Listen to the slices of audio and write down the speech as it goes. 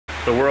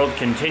The world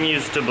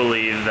continues to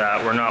believe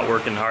that we're not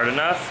working hard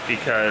enough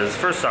because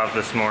first off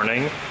this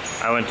morning,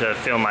 I went to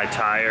fill my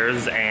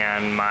tires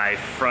and my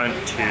front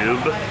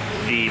tube,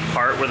 the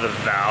part where the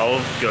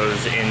valve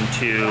goes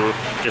into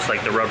just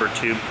like the rubber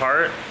tube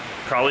part,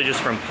 probably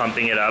just from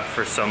pumping it up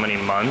for so many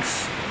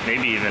months,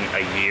 maybe even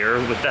a year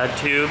with that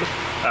tube,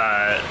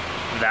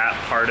 that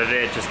part of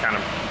it just kind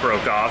of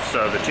broke off.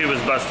 So the tube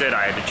was busted,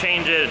 I had to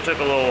change it, it took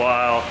a little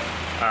while,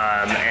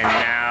 and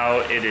now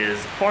it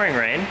is pouring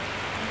rain.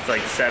 It's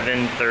like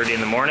 7:30 in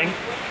the morning,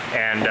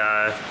 and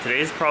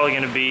today's probably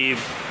gonna be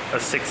a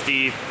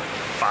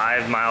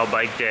 65-mile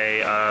bike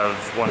day of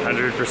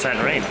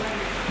 100% rain.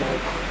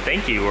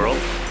 Thank you, world.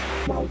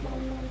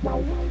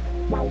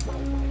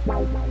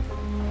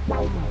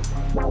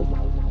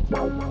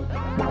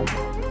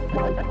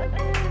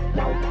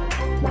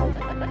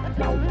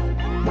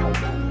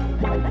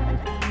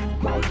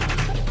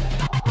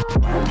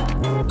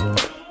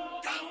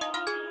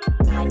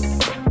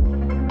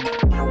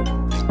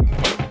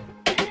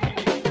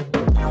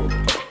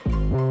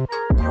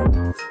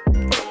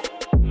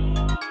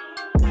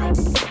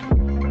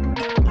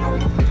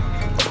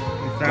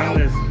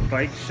 Found this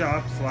bike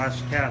shop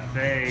slash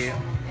cafe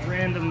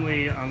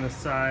randomly on the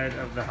side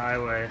of the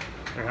highway.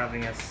 They're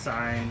having us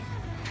sign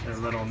their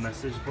little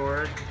message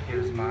board.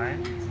 Here's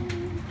mine.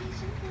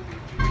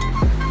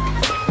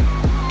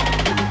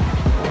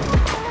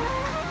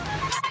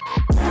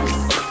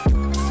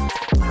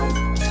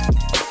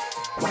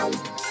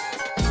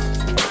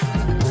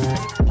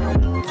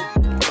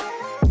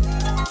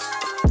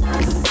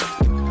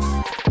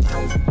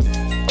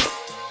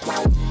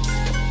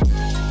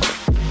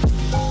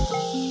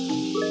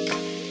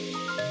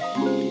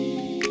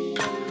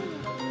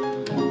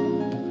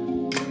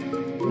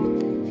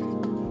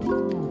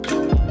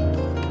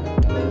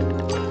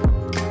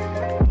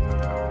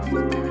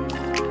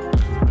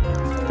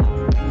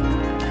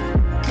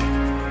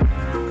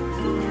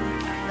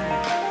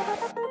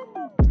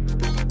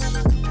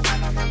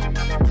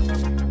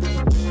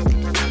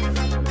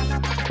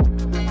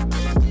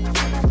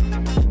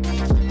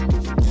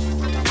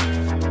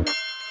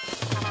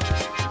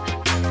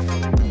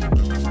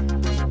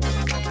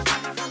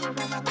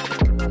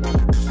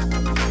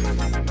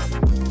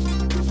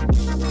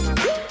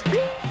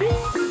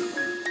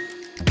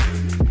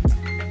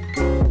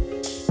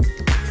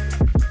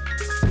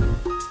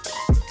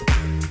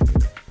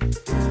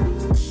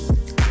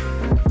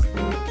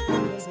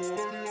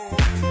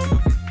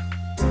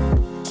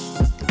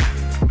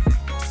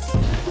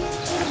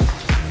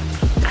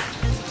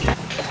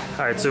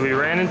 Alright, so we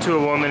ran into a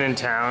woman in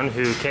town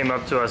who came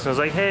up to us and was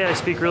like, hey, I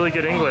speak really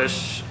good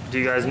English. Do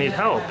you guys need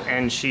help?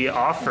 And she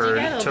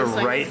offered to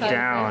write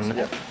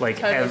down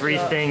like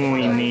everything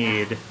we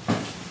need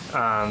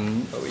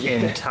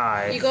in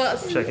Thai.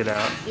 Check it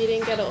out. You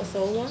didn't get a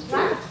soul one?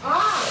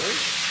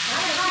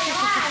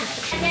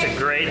 It's a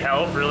great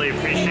help, really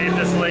appreciate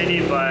this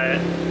lady, but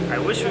I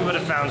wish we would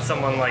have found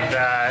someone like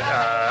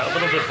that a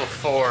little bit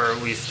before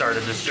we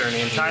started this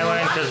journey in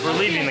Thailand, because we're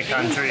leaving the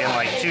country in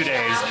like 2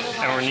 days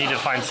and we need to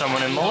find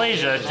someone in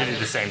Malaysia to do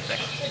the same thing.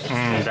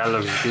 That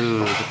looks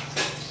good.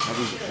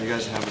 You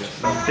guys have it.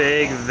 A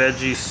big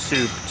veggie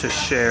soup to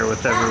share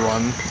with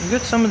everyone.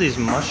 Look at some of these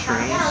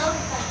mushrooms.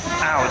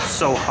 Ow, it's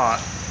so hot.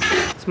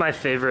 It's my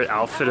favorite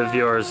outfit of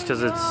yours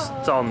because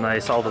it's all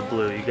nice, all the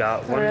blue. You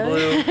got one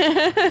blue,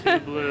 2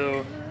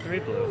 blue, 3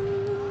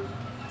 blue.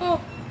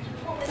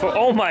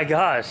 Oh my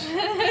gosh.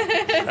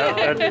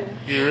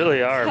 You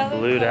really are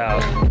blued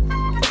out.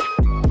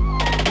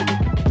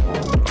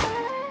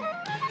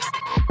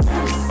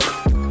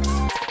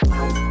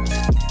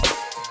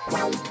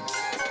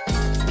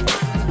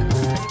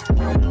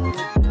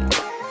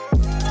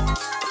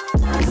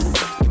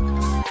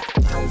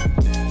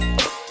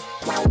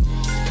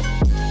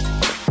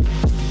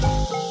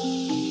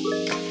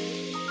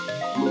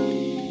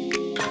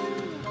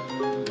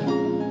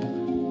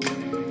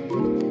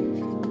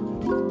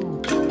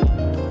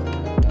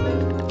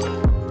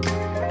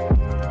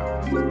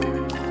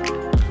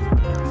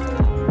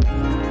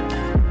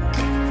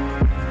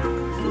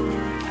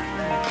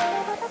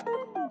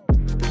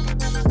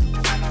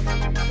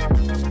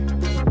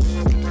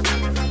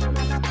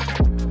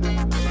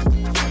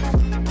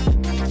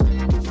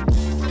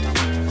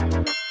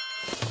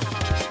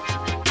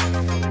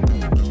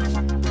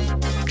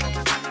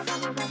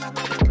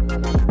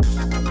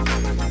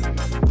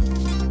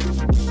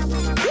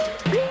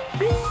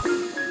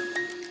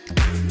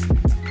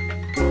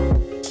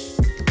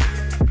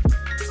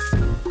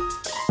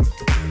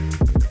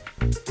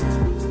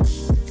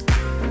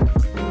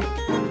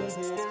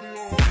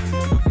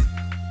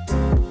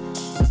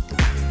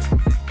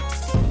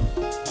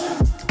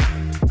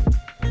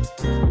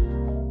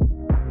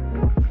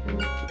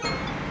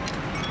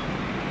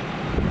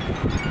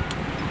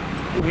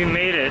 We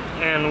made it,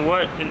 and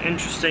what an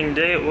interesting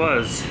day it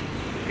was,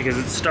 because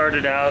it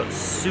started out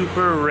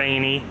super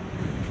rainy,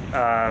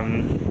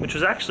 which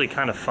was actually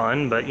kind of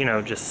fun, but you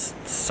know, just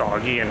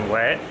soggy and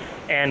wet,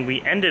 and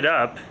we ended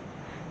up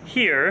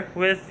here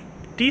with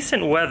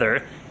decent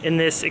weather in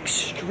this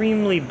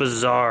extremely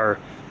bizarre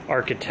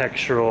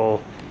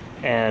architectural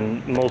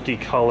and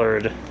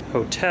multicolored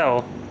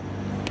hotel.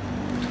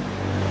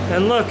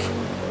 And look,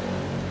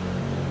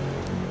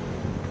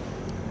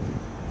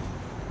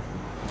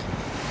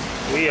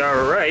 we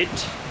are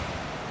right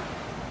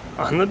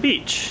on the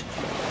beach.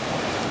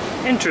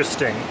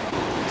 Interesting.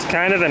 It's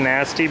kind of a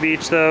nasty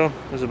beach though.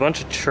 There's a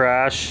bunch of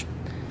trash.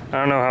 I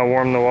don't know how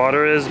warm the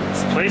water is.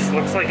 This place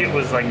looks like it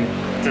was like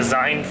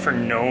designed for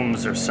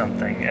gnomes or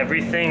something.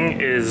 Everything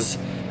is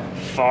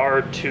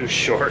far too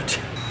short.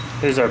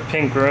 Here's our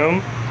pink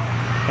room.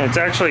 And it's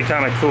actually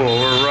kind of cool.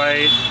 We're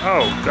right,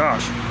 oh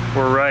gosh.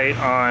 We're right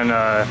on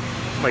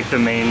like the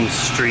main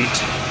street.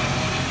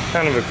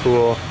 Kind of a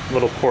cool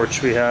little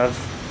porch we have.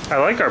 I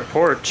like our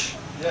porch.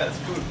 Yeah, it's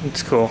good.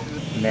 It's cool.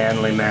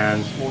 Manly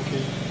man. Small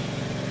key.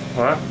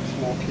 What?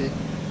 Small key.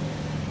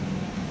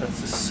 That's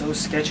just so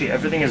sketchy.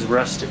 Everything is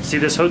rusted. See,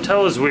 this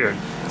hotel is weird.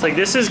 It's like,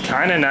 this is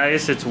kind of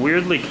nice. It's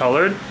weirdly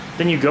colored.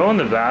 Then you go in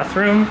the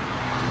bathroom.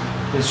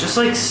 It's just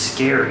like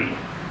scary.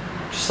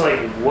 Just like,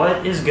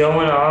 what is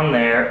going on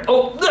there?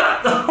 Oh,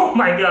 oh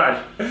my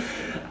gosh.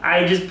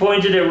 I just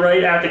pointed it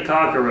right at the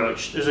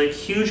cockroach. There's a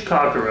huge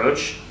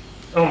cockroach.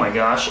 Oh my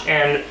gosh.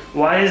 And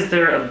why is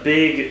there a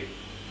big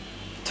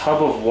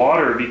tub of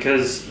water?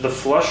 Because the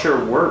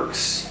flusher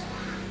works.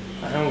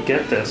 I don't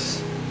get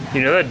this.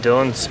 You know that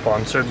Dylan's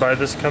sponsored by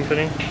this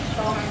company?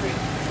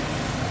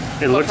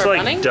 It looks like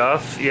running?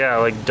 Duff. Yeah,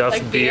 like Duff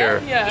like beer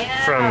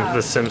yeah. From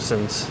The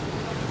Simpsons.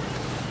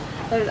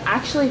 There's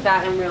actually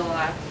that in real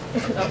life.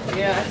 Oh,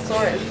 yeah, I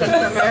saw it. It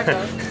says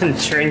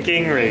America.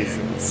 Drinking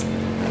raisins.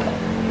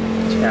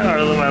 Yeah,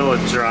 or my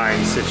little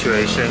drying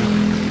situation.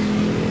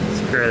 It's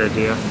a great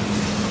idea.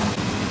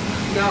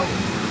 No.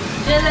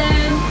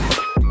 Dylan!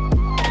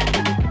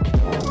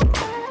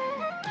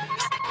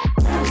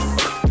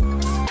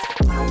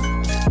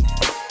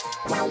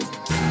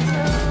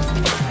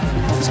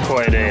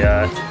 Quite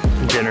a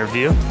dinner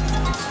view.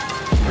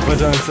 If I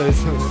don't say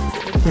so.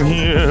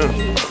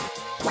 Yeah.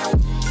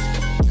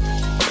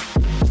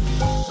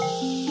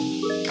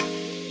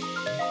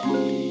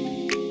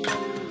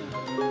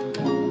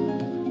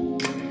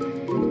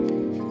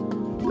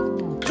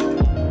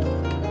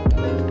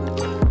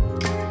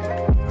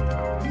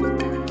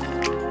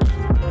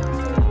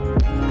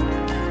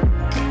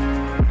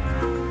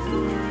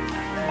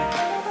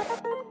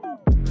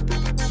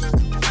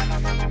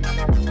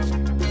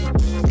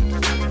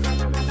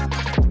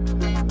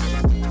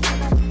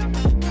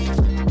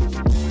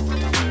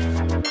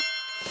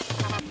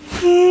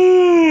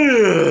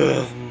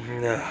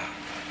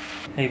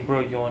 Hey bro,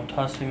 you want to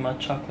toss me my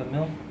chocolate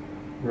milk?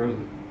 Where is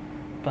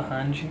it?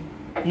 Behind you.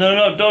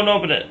 No, don't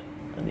open it.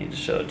 I need to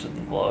show it to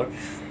the vlog.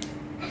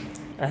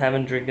 I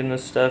haven't drinking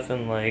this stuff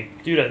in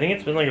like, dude, I think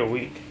it's been like a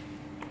week.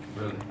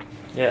 Really?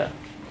 Yeah.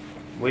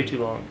 Way too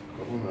long.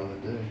 Couple another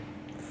day.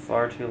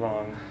 Far too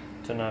long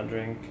to not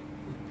drink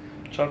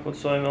chocolate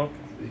soy milk.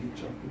 Vegan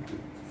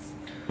chocolate.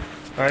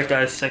 Alright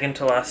guys, second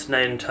to last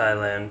night in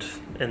Thailand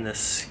in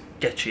this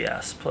sketchy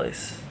ass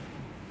place.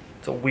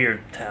 It's a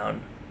weird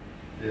town.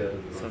 Yeah,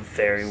 it's a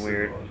very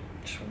weird,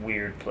 just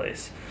weird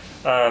place.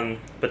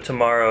 But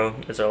tomorrow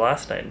is our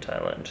last night in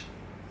Thailand.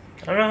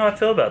 I don't know how I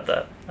feel about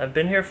that. I've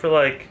been here for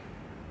like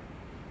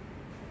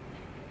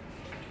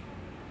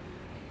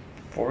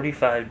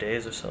 45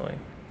 days or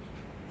something.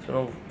 It's been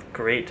a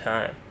great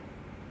time.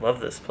 Love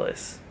this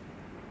place.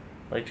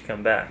 I'd like to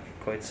come back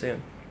quite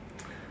soon.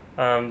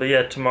 But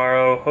yeah,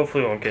 tomorrow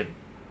hopefully won't get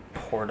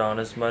poured on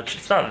as much.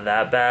 It's not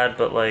that bad,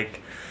 but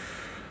like,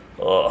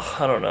 oh,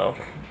 I don't know.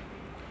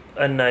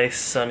 A nice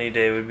sunny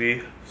day would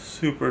be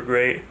super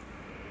great.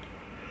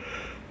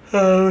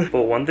 But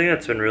one thing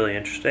that's been really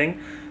interesting,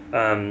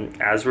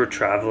 as we're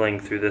traveling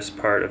through this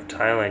part of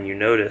Thailand, you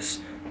notice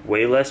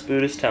way less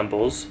Buddhist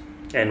temples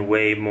and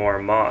way more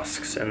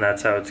mosques, and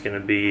that's how it's going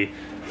to be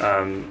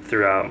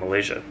throughout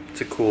Malaysia.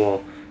 It's a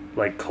cool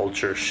like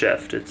culture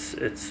shift.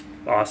 It's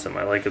awesome.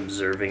 I like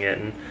observing it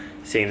and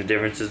seeing the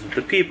differences with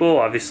the people.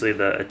 Obviously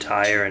the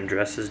attire and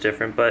dress is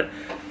different, but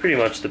pretty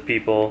much the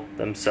people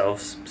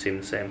themselves seem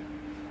the same.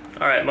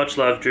 Alright, much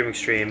love, Dream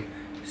Extreme.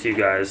 See you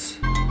guys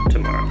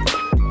tomorrow.